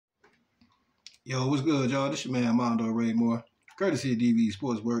Yo, what's good, y'all? This your man, Mondo Raymore, courtesy of DV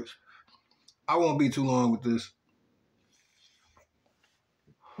Sports Works. I won't be too long with this.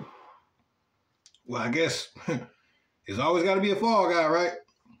 Well, I guess it's always got to be a fall guy, right?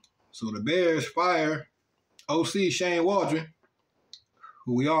 So the Bears fire OC Shane Waldron,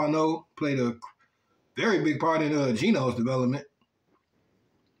 who we all know played a very big part in Geno's development.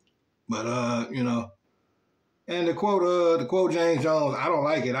 But and the quote James Jones, I don't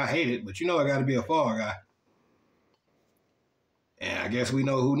like it, I hate it, but you know I got to be a fall guy. And I guess we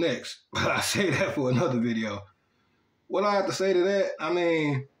know who next. But I say that for another video. What I have to say to that, I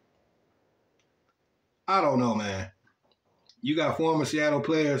mean, I don't know, man. You got former Seattle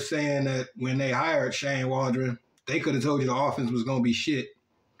players saying that when they hired Shane Waldron, they could have told you the offense was going to be shit.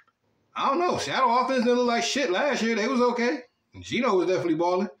 I don't know. Seattle offense didn't look like shit last year. They was okay. Geno was definitely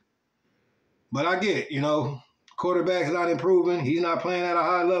balling. But I get it, quarterback's not improving. He's not playing at a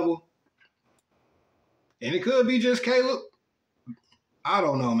high level. And it could be just Caleb. I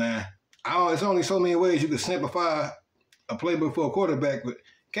don't know, man. It's only so many ways you can simplify a playbook for a quarterback, but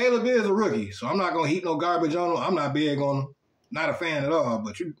Caleb is a rookie, so I'm not going to heap no garbage on him. I'm not big on him. Not a fan at all,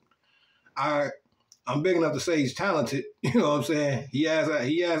 but I'm big enough to say he's talented. You know what I'm saying? He has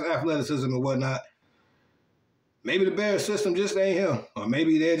athleticism and whatnot. Maybe the Bears system just ain't him. Or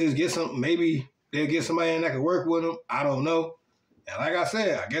maybe they'll just get somebody in that can work with him. I don't know. And like I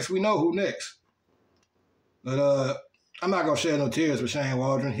said, I guess we know who next. But I'm not gonna shed no tears for Shane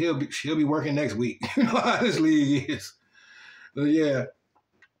Waldron. He'll be working next week. You know how this league is. But yeah,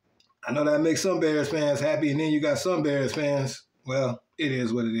 I know that makes some Bears fans happy, and then you got some Bears fans. Well, it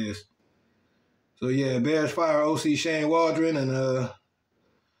is what it is. So yeah, Bears fire OC Shane Waldron, and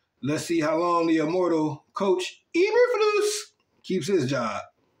let's see how long the immortal coach Eberflus keeps his job.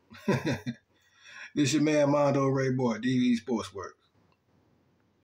 This your man Mondo Raymore, DV Sports Works.